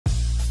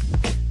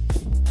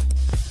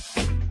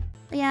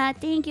Yeah,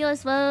 thank you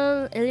as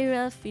well,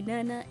 Elira,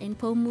 Finana, and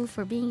Pomu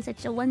for being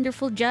such a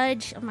wonderful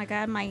judge. Oh my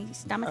god, my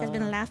stomach has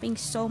been laughing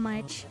so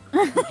much.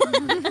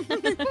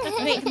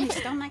 Wait, my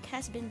stomach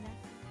has been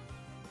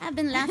I've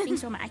been laughing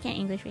so much. I can't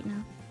English right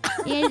now.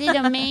 You guys did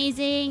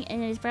amazing,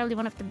 and it's probably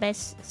one of the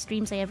best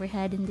streams I ever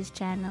had in this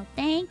channel.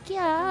 Thank you.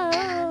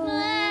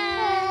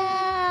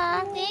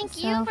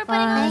 Thank you for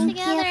putting this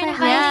together and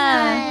inviting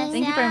Yeah, us.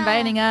 thank you for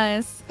inviting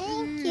us.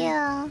 Thank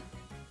you.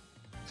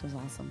 This was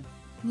awesome.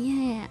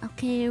 Yeah,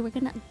 okay, we're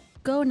gonna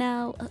go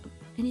now.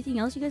 Anything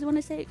else you guys want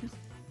to say?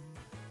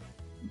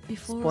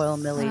 Before Spoil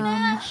Millie.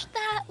 Smash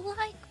that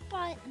like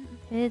button.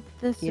 Hit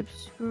the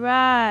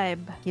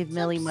subscribe. Give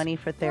Millie money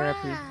for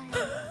therapy.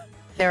 Subscribe.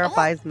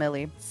 Therapize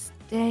Millie.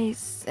 Stay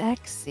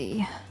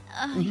sexy.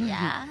 Oh,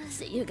 yeah.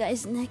 See you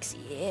guys next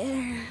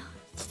year.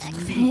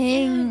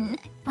 Ping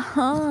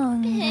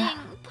pong. Ping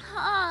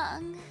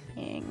pong.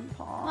 Ping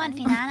Come pong. on,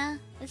 Finana.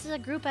 This is a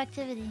group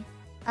activity.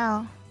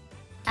 Oh,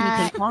 Can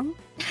you ping pong?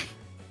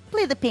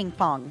 Play the ping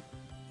pong.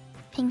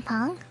 ping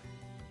pong?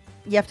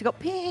 You have to go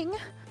ping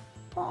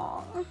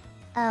pong.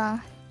 Oh.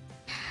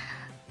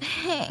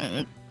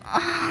 Ping.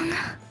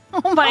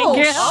 Oh my god.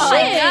 shit.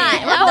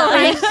 Oh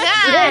my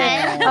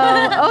god.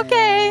 Oh,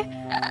 okay.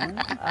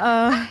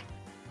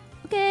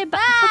 Okay, bye.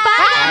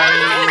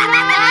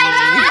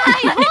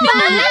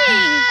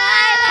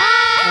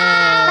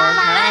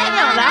 I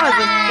know that was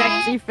a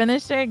sexy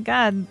finisher.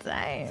 God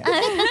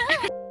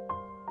damn.